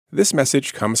This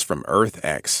message comes from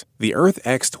EarthX. The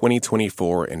EarthX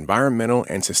 2024 Environmental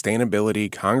and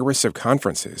Sustainability Congress of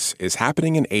Conferences is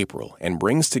happening in April and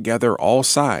brings together all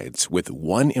sides with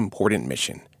one important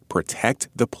mission: protect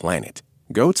the planet.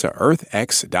 Go to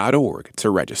earthx.org to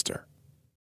register.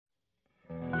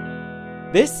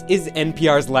 This is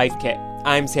NPR's Life Kit.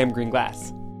 I'm Sam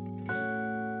Greenglass.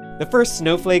 The first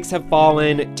snowflakes have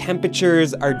fallen,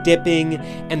 temperatures are dipping,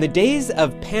 and the days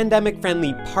of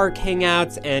pandemic-friendly park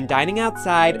hangouts and dining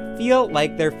outside feel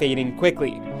like they're fading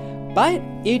quickly. But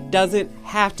it doesn't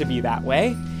have to be that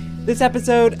way. This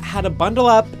episode, how to bundle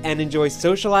up and enjoy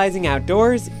socializing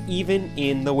outdoors, even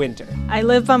in the winter. I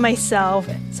live by myself,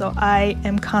 so I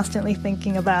am constantly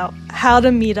thinking about how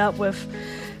to meet up with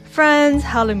friends,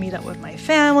 how to meet up with my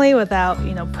family without,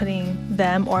 putting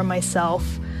them or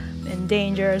myself in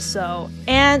danger.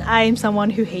 And I'm someone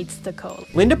who hates the cold.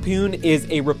 Linda Poon is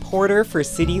a reporter for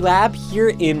City Lab here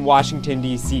in Washington,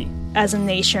 D.C. As a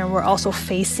nation, we're also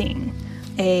facing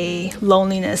a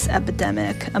loneliness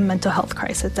epidemic, a mental health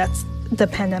crisis that's the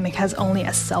pandemic has only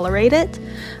accelerated.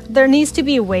 There needs to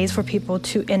be ways for people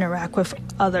to interact with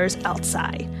others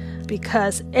outside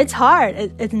because it's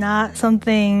hard. It's not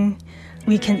something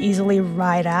we can easily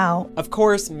ride out. Of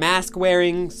course, mask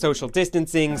wearing, social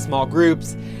distancing, small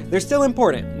groups, they're still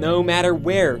important, no matter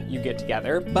where you get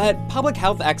together. But public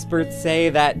health experts say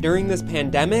that during this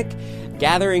pandemic,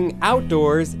 gathering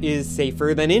outdoors is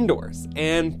safer than indoors.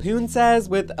 And Poon says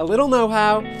with a little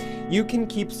know-how, you can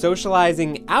keep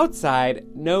socializing outside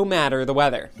no matter the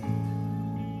weather.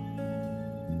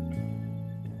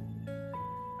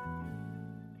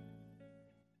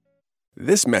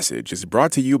 This message is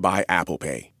brought to you by Apple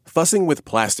Pay. Fussing with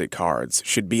plastic cards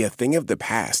should be a thing of the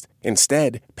past.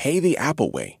 Instead, pay the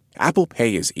Apple way. Apple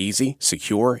Pay is easy,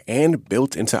 secure, and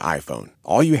built into iPhone.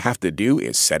 All you have to do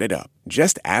is set it up.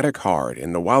 Just add a card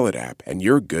in the Wallet app and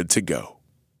you're good to go.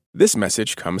 This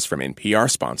message comes from NPR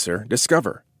sponsor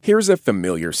Discover. Here's a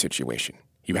familiar situation.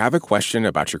 You have a question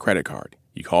about your credit card.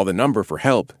 You call the number for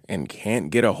help and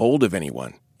can't get a hold of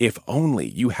anyone. If only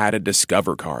you had a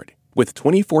Discover card. With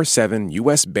 24/7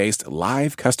 U.S.-based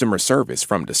live customer service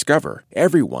from Discover,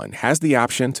 everyone has the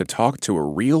option to talk to a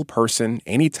real person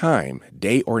anytime,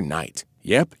 day or night.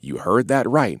 Yep, you heard that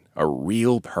right, a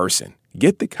real person.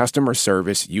 Get the customer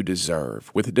service you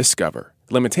deserve with Discover.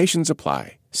 Limitations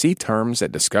apply. See terms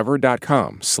at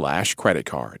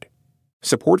discover.com/creditcard.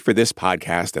 Support for this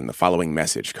podcast and the following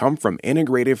message come from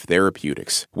Integrative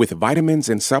Therapeutics, with vitamins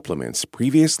and supplements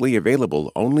previously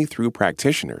available only through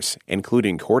practitioners,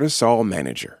 including Cortisol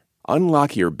Manager.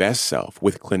 Unlock your best self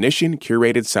with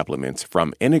clinician-curated supplements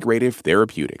from Integrative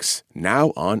Therapeutics,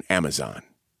 now on Amazon.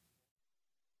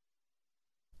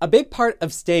 A big part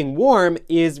of staying warm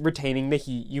is retaining the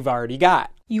heat you've already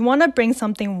got. You want to bring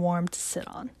something warm to sit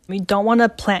on. You don't want to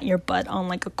plant your butt on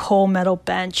like a cold metal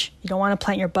bench. You don't want to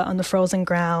plant your butt on the frozen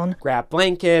ground. Grab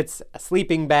blankets, a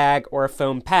sleeping bag, or a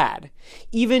foam pad.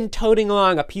 Even toting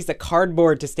along a piece of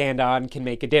cardboard to stand on can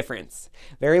make a difference.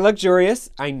 Very luxurious,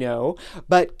 I know,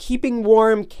 but keeping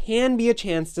warm can be a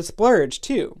chance to splurge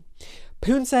too.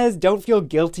 Poon says don't feel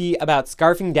guilty about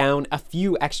scarfing down a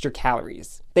few extra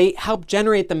calories. They help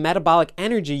generate the metabolic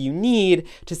energy you need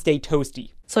to stay toasty.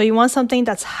 So you want something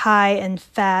that's high in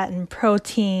fat and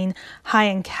protein, high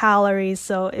in calories.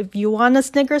 So if you want a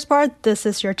Snickers bar, this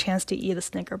is your chance to eat a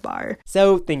Snicker bar.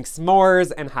 So think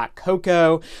s'mores and hot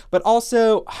cocoa, but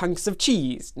also hunks of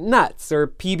cheese, nuts, or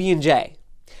PB&J.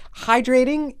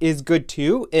 Hydrating is good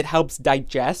too. It helps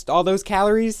digest all those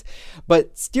calories,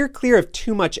 but steer clear of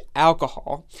too much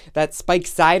alcohol. That spiked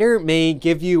cider may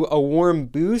give you a warm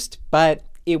boost, but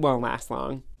it won't last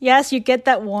long. Yes, you get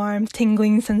that warm,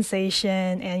 tingling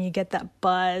sensation and you get that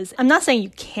buzz. I'm not saying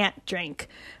you can't drink,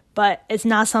 but it's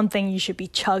not something you should be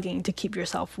chugging to keep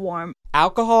yourself warm.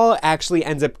 Alcohol actually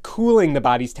ends up cooling the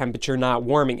body's temperature, not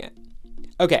warming it.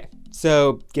 Okay,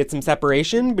 so get some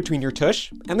separation between your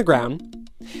tush and the ground.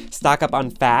 Stock up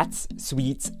on fats,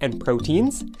 sweets, and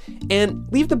proteins,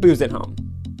 and leave the booze at home.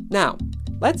 Now,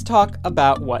 let's talk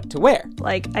about what to wear.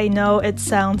 I know it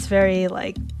sounds very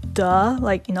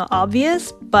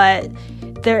obvious, but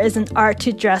there is an art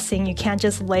to dressing. You can't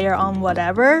just layer on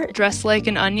whatever. Dress like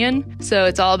an onion, so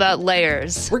it's all about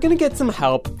layers. We're gonna get some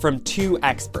help from two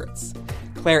experts.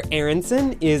 Claire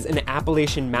Aronson is an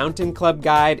Appalachian Mountain Club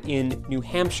guide in New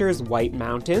Hampshire's White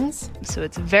Mountains. So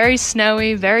it's very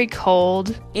snowy, very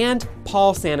cold. And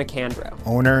Paul Sanacandro,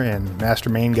 owner and master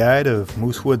Maine guide of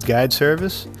Moose Woods Guide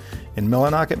Service in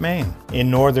Millinocket, Maine. In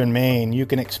northern Maine, you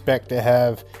can expect to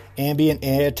have ambient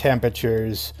air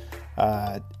temperatures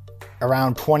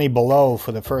around 20 below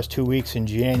for the first 2 weeks in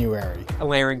January. A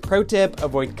layering pro tip,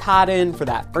 avoid cotton for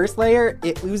that first layer.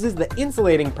 It loses the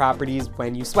insulating properties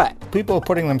when you sweat. People are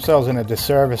putting themselves in a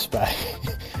disservice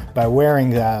by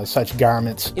wearing such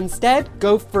garments. Instead,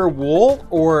 go for wool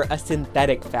or a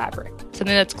synthetic fabric.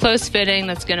 Something that's close-fitting,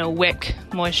 that's going to wick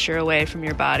moisture away from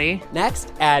your body.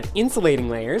 Next, add insulating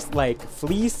layers like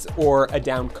fleece or a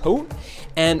down coat.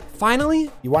 And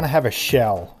finally, you want to have a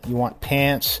shell. You want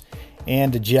pants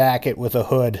and a jacket with a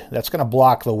hood that's going to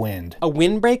block the wind. A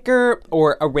windbreaker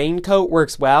or a raincoat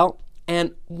works well.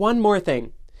 And one more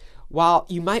thing. While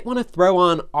you might want to throw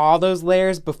on all those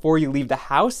layers before you leave the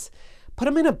house, put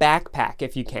them in a backpack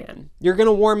if you can. You're going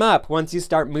to warm up once you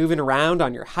start moving around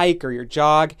on your hike or your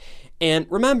jog. And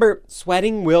remember,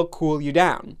 sweating will cool you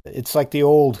down. It's like the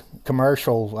old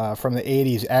commercial from the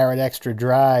 80s, Arid Extra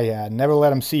Dry. Never let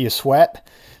them see you sweat.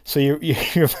 So you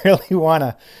really want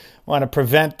to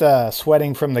prevent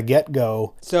sweating from the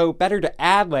get-go. So better to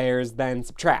add layers than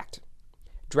subtract.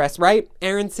 Dress right,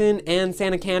 Aronson and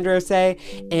Santacandro say,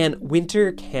 and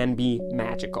winter can be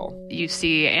magical. You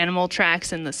see animal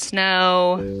tracks in the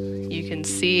snow. You can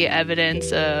see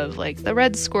evidence of like the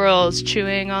red squirrels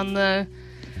chewing on the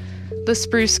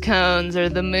spruce cones, or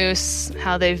the moose,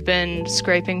 how they've been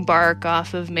scraping bark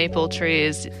off of maple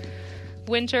trees.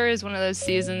 Winter is one of those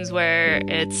seasons where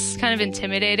it's kind of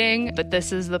intimidating, but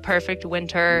this is the perfect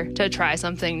winter to try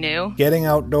something new. Getting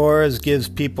outdoors gives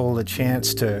people the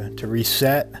chance to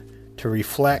reset, to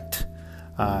reflect,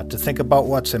 to think about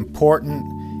what's important,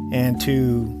 and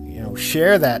to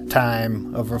share that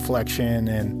time of reflection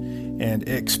and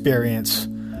experience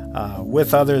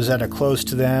with others that are close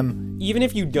to them. Even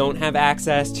if you don't have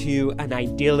access to an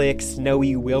idyllic,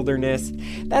 snowy wilderness,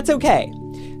 that's okay.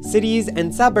 Cities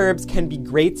and suburbs can be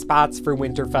great spots for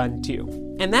winter fun too.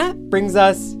 And that brings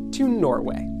us to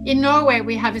Norway. In Norway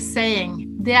we have a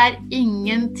saying, det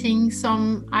ingenting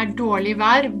som dårlig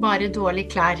vær, bare dårlig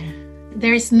klær.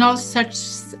 There is no such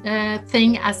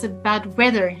thing as a bad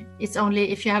weather. It's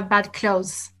only if you have bad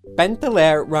clothes. Bent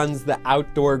Dallaire runs the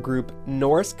outdoor group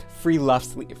Norsk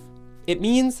Friluftsliv. It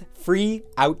means free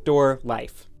outdoor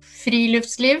life.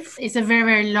 Friluftsliv is a very,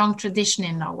 very long tradition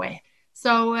in Norway.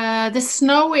 So the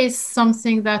snow is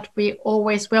something that we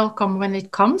always welcome when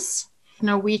it comes.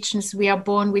 Norwegians, we are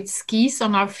born with skis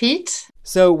on our feet.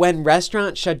 So when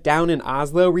restaurants shut down in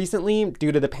Oslo recently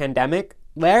due to the pandemic,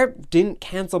 Lair didn't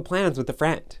cancel plans with a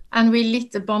friend. And we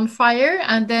lit a bonfire,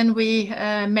 and then we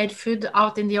made food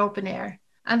out in the open air.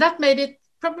 And that made it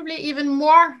probably even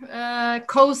more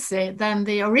cozy than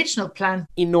the original plan.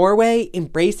 In Norway,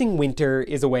 embracing winter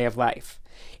is a way of life.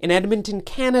 In Edmonton,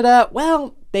 Canada,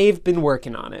 well, they've been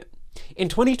working on it. In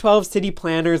 2012, city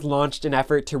planners launched an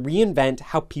effort to reinvent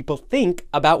how people think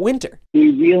about winter.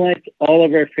 We realized all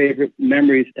of our favorite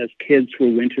memories as kids were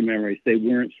winter memories. They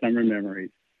weren't summer memories.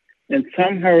 And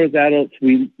somehow as adults,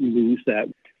 we lose that,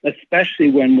 especially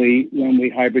when we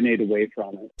hibernate away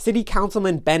from it. City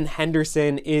Councilman Ben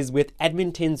Henderson is with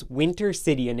Edmonton's Winter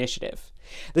City Initiative.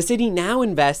 The city now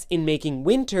invests in making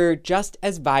winter just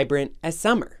as vibrant as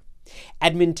summer.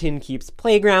 Edmonton keeps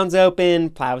playgrounds open,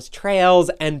 plows trails,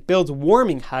 and builds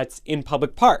warming huts in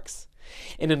public parks.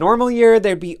 In a normal year,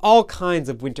 there'd be all kinds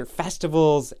of winter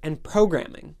festivals and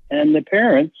programming. And the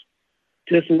parents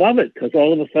just love it because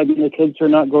all of a sudden the kids are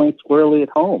not going squarely at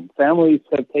home. Families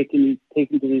have taken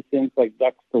to these things like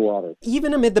ducks to water.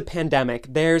 Even amid the pandemic,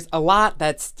 there's a lot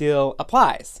that still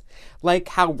applies, like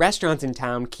how restaurants in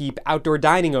town keep outdoor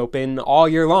dining open all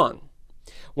year long.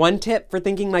 One tip for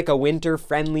thinking like a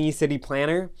winter-friendly city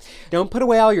planner: don't put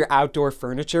away all your outdoor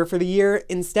furniture for the year.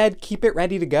 Instead, keep it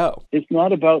ready to go. It's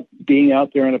not about being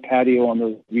out there on a patio on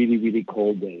those really, really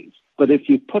cold days. But if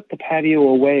you put the patio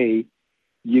away,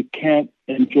 you can't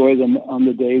enjoy them on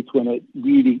the days when it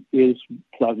really is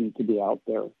pleasant to be out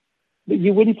there. But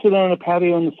you wouldn't sit on a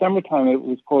patio in the summertime if it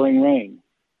was pouring rain.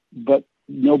 But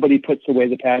nobody puts away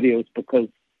the patios because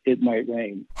it might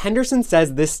rain. Henderson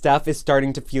says this stuff is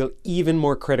starting to feel even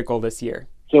more critical this year.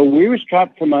 So we were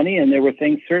strapped for money, and there were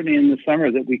things certainly in the summer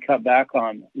that we cut back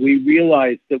on. We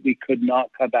realized that we could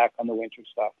not cut back on the winter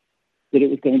stuff, that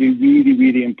it was going to be really,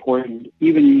 really important,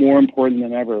 even more important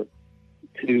than ever,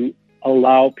 to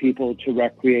allow people to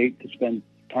recreate, to spend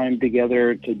time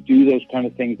together, to do those kind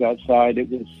of things outside.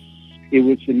 It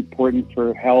was important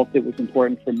for health. It was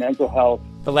important for mental health.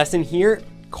 The lesson here: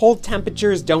 cold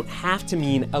temperatures don't have to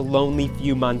mean a lonely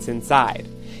few months inside.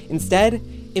 Instead,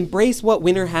 embrace what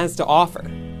winter has to offer.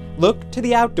 Look to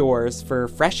the outdoors for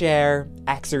fresh air,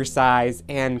 exercise,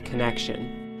 and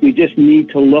connection. We just need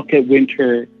to look at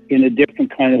winter in a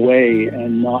different kind of way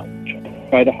and not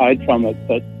try to hide from it,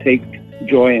 but take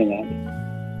joy in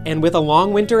it. And with a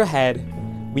long winter ahead,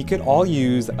 we could all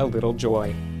use a little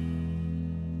joy.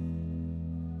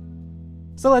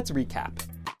 So let's recap.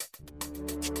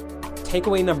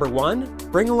 Takeaway number 1,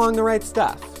 bring along the right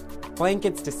stuff.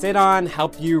 Blankets to sit on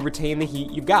help you retain the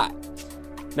heat you've got.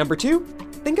 Number 2,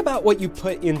 think about what you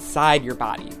put inside your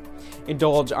body.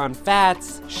 Indulge on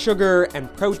fats, sugar,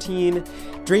 and protein.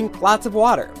 Drink lots of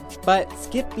water, but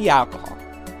skip the alcohol.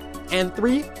 And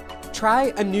 3,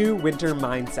 try a new winter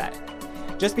mindset.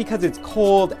 Just because it's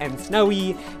cold and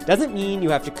snowy doesn't mean you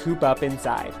have to coop up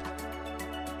inside.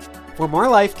 For more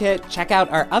Life Kit, check out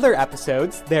our other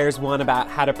episodes. There's one about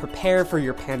how to prepare for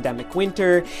your pandemic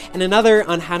winter, and another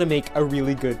on how to make a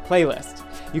really good playlist.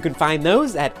 You can find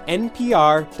those at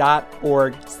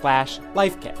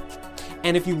npr.org/lifekit.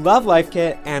 And if you love Life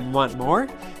Kit and want more,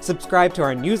 subscribe to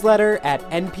our newsletter at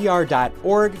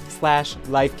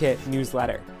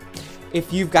npr.org/lifekitnewsletter.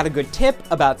 If you've got a good tip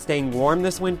about staying warm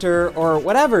this winter or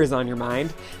whatever is on your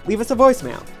mind, leave us a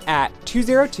voicemail at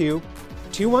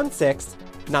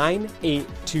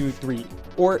 202-216-9823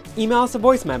 or email us a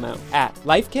voice memo at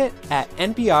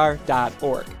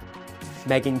lifekit@npr.org.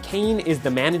 Megan Kane is the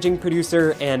managing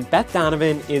producer and Beth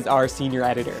Donovan is our senior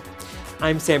editor.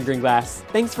 I'm Sam Greenglass.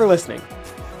 Thanks for listening.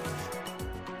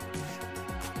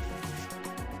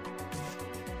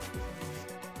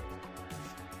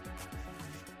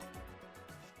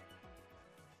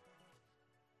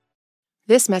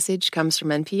 This message comes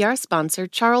from NPR sponsor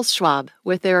Charles Schwab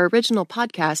with their original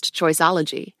podcast,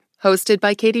 Choiceology. Hosted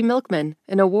by Katie Milkman,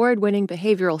 an award-winning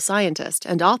behavioral scientist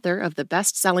and author of the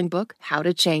best-selling book, How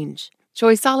to Change.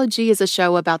 Choiceology is a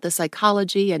show about the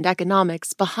psychology and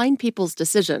economics behind people's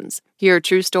decisions. Hear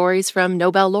true stories from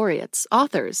Nobel laureates,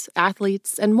 authors,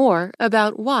 athletes, and more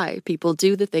about why people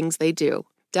do the things they do.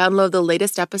 Download the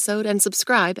latest episode and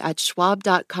subscribe at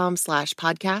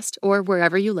schwab.com/podcast or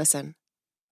wherever you listen.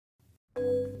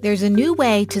 There's a new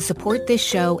way to support this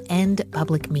show and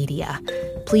public media.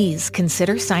 Please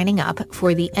consider signing up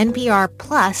for the NPR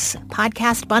Plus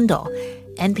podcast bundle.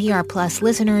 NPR Plus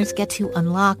listeners get to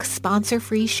unlock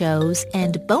sponsor-free shows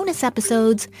and bonus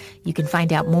episodes. You can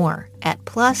find out more at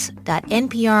plus.npr.org,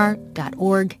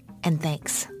 and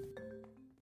thanks.